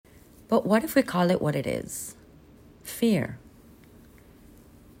But what if we call it what it is? Fear.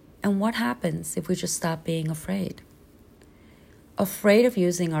 And what happens if we just stop being afraid? Afraid of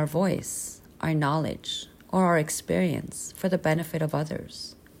using our voice, our knowledge, or our experience for the benefit of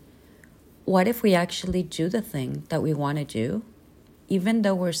others? What if we actually do the thing that we want to do, even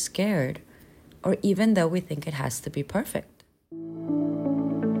though we're scared, or even though we think it has to be perfect?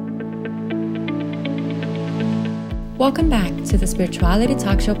 Welcome back to the Spirituality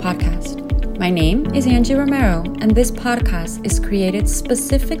Talk Show podcast. My name is Angie Romero, and this podcast is created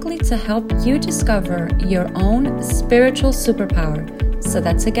specifically to help you discover your own spiritual superpower so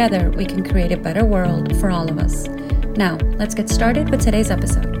that together we can create a better world for all of us. Now, let's get started with today's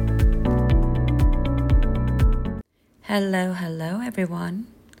episode. Hello, everyone.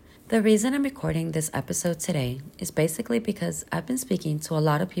 The reason I'm recording this episode today is basically because I've been speaking to a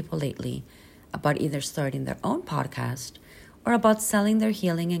lot of people lately about either starting their own podcast or about selling their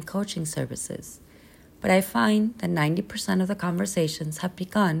healing and coaching services. But I find that 90% of the conversations have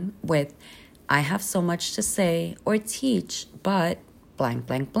begun with, I have so much to say or teach, but blank,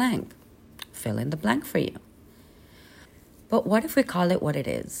 blank, blank. Fill in the blank for you. But what if we call it what it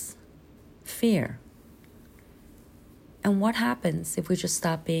is? Fear. And what happens if we just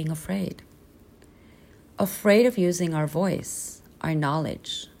stop being afraid? Afraid of using our voice, our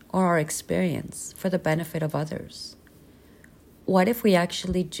knowledge, or our experience for the benefit of others? What if we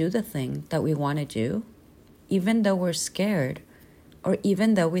actually do the thing that we want to do, even though we're scared, or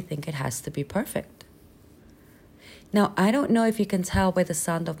even though we think it has to be perfect? Now, I don't know if you can tell by the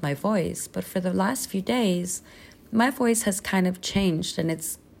sound of my voice, but for the last few days, my voice has kind of changed and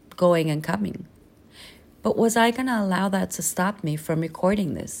it's going and coming. But was I going to allow that to stop me from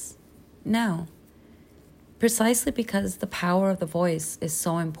recording this? No. Precisely because the power of the voice is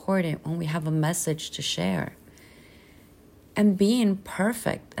so important when we have a message to share. And being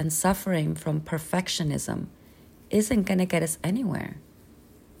perfect and suffering from perfectionism isn't going to get us anywhere.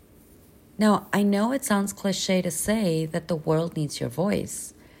 Now, I know it sounds cliche to say that the world needs your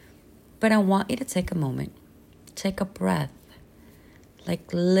voice, but I want you to take a moment, take a breath,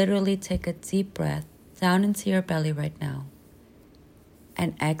 like literally take a deep breath down into your belly right now,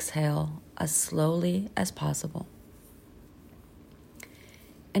 and exhale as slowly as possible.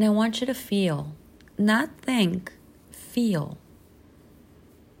 And I want you to feel, not think, feel.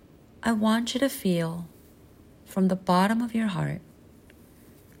 I want you to feel from the bottom of your heart,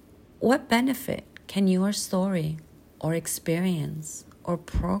 what benefit can your story or experience or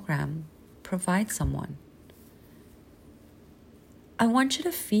program provide someone? I want you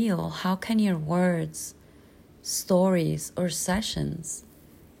to feel, how can your words, stories, or sessions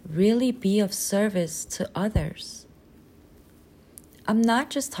really be of service to others? I'm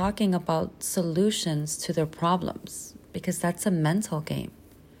not just talking about solutions to their problems, because that's a mental game.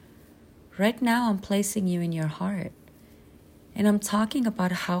 Right now, I'm placing you in your heart, and I'm talking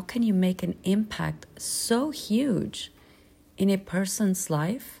about how can you make an impact so huge in a person's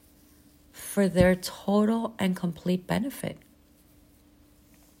life for their total and complete benefit.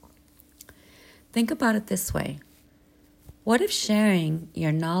 Think about it this way. What if sharing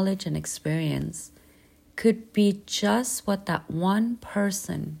your knowledge and experience could be just what that one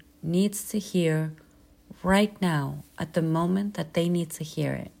person needs to hear right now at the moment that they need to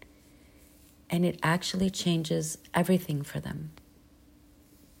hear it, and it actually changes everything for them?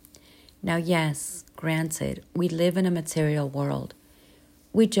 Now, yes, granted, we live in a material world.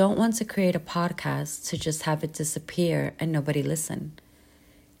 We don't want to create a podcast to just have it disappear and nobody listen.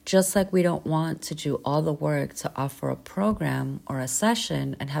 Just like we don't want to do all the work to offer a program or a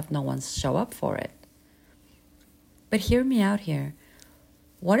session and have no one show up for it. But hear me out here.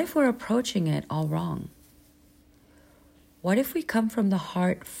 What if we're approaching it all wrong? What if we come from the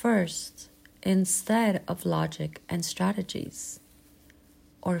heart first instead of logic and strategies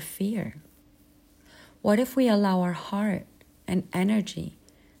or fear? What if we allow our heart and energy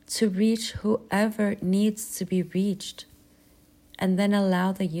to reach whoever needs to be reached, and then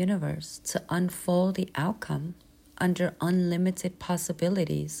allow the universe to unfold the outcome under unlimited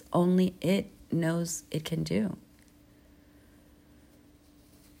possibilities only it knows it can do?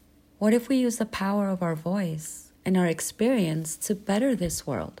 What if we use the power of our voice and our experience to better this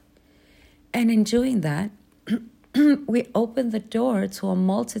world? And in doing that, we open the door to a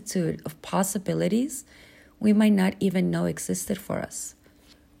multitude of possibilities we might not even know existed for us.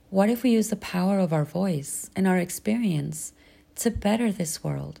 What if we use the power of our voice and our experience to better this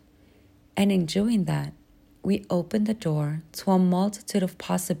world? And in doing that, we open the door to a multitude of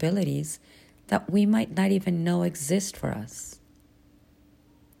possibilities that we might not even know exist for us.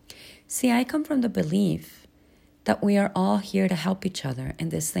 See, I come from the belief that we are all here to help each other in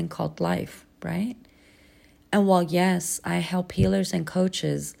this thing called life, right? And while, yes, I help healers and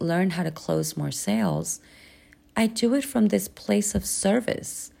coaches learn how to close more sales, I do it from this place of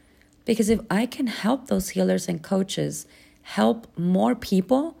service. Because if I can help those healers and coaches help more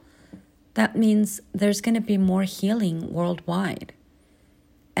people, that means there's going to be more healing worldwide.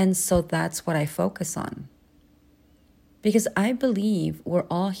 And so that's what I focus on. Because I believe we're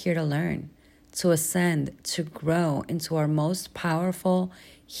all here to learn, to ascend, to grow into our most powerful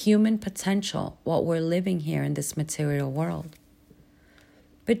human potential while we're living here in this material world.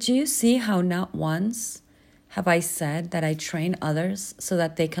 But do you see how not once have I said that I train others so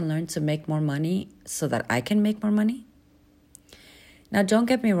that they can learn to make more money so that I can make more money? Now, don't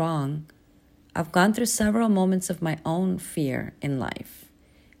get me wrong. I've gone through several moments of my own fear in life,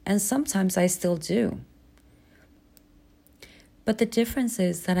 and sometimes I still do. But the difference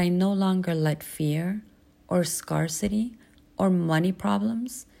is that I no longer let fear or scarcity or money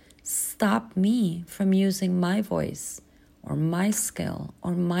problems stop me from using my voice or my skill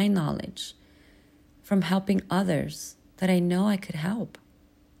or my knowledge, from helping others that I know I could help.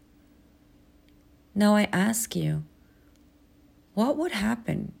 Now I ask you, what would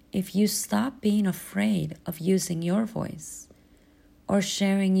happen if you stop being afraid of using your voice or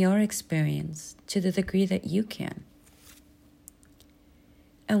sharing your experience to the degree that you can?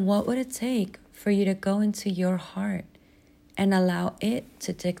 And what would it take for you to go into your heart and allow it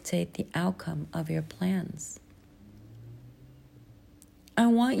to dictate the outcome of your plans? I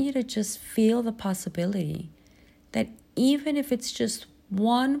want you to just feel the possibility that even if it's just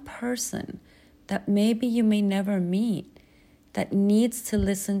one person that maybe you may never meet, that needs to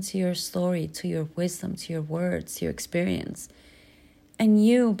listen to your story, to your wisdom, to your words, to your experience, and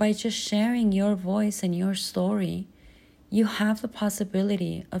you, by just sharing your voice and your story, you have the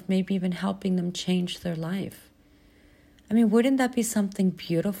possibility of maybe even helping them change their life. I mean, wouldn't that be something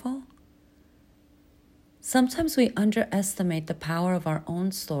beautiful? Sometimes we underestimate the power of our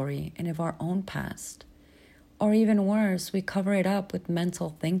own story and of our own past. Or even worse, we cover it up with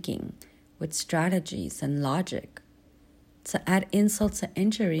mental thinking, with strategies and logic. To add insult to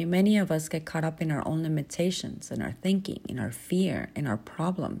injury, many of us get caught up in our own limitations, in our thinking, in our fear, in our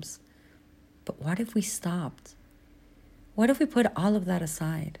problems. But what if we stopped? What if we put all of that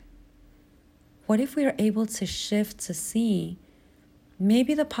aside? What if we are able to shift to see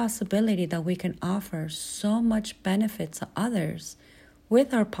maybe the possibility that we can offer so much benefit to others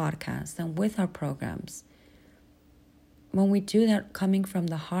with our podcast and with our programs when we do that coming from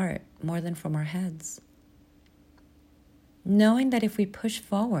the heart more than from our heads? Knowing that if we push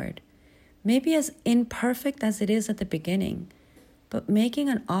forward, maybe as imperfect as it is at the beginning, but making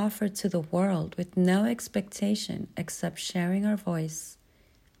an offer to the world with no expectation except sharing our voice,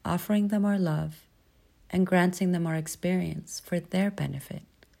 offering them our love, and granting them our experience for their benefit.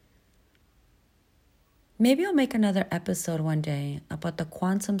 Maybe I'll make another episode one day about the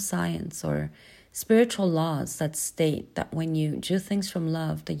quantum science or spiritual laws that state that when you do things from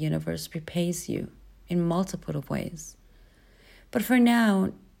love, the universe repays you in multiple of ways. But for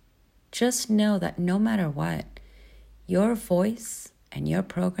now, just know that no matter what, your voice and your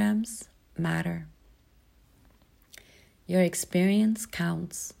programs matter. Your experience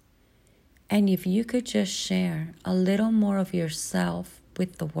counts. And if you could just share a little more of yourself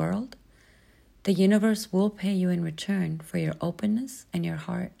with the world, the universe will pay you in return for your openness and your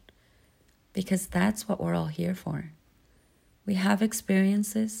heart. Because that's what we're all here for. We have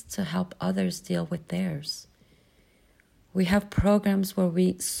experiences to help others deal with theirs. We have programs where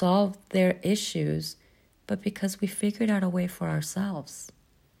we solve their issues, but because we figured out a way for ourselves.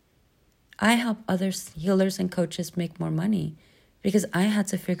 I help other healers and coaches make more money because I had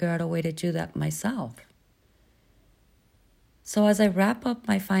to figure out a way to do that myself. So as I wrap up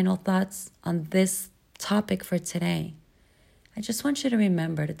my final thoughts on this topic for today, I just want you to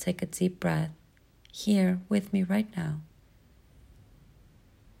remember to take a deep breath here with me right now.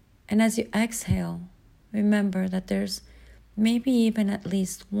 And as you exhale, remember that there's maybe even at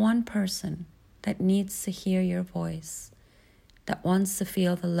least one person that needs to hear your voice, that wants to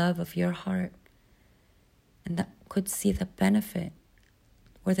feel the love of your heart, and that could see the benefit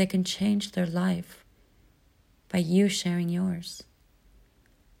where they can change their life by you sharing yours.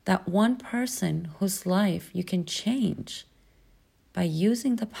 That one person whose life you can change by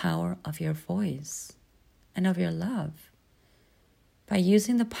using the power of your voice and of your love, by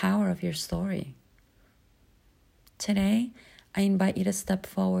using the power of your story. Today, I invite you to step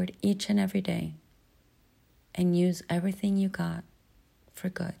forward each and every day and use everything you got for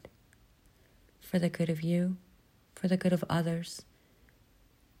good. For the good of you, for the good of others,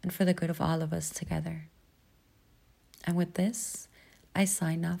 and for the good of all of us together. And with this, I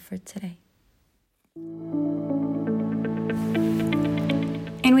sign off for today.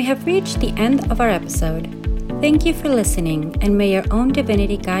 And we have reached the end of our episode. Thank you for listening, and may your own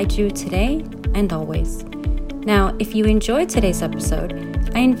divinity guide you today and always. Now, if you enjoyed today's episode,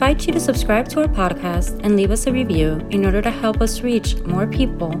 I invite you to subscribe to our podcast and leave us a review in order to help us reach more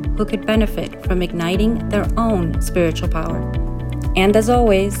people who could benefit from igniting their own spiritual power. And as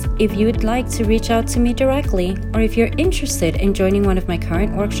always, if you would like to reach out to me directly, or if you're interested in joining one of my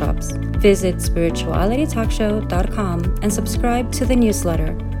current workshops, visit spiritualitytalkshow.com and subscribe to the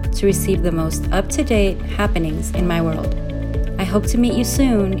newsletter to receive the most up-to-date happenings in my world. I hope to meet you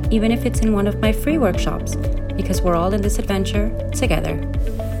soon, even if it's in one of my free workshops, because we're all in this adventure together.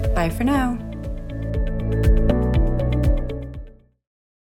 Bye for now.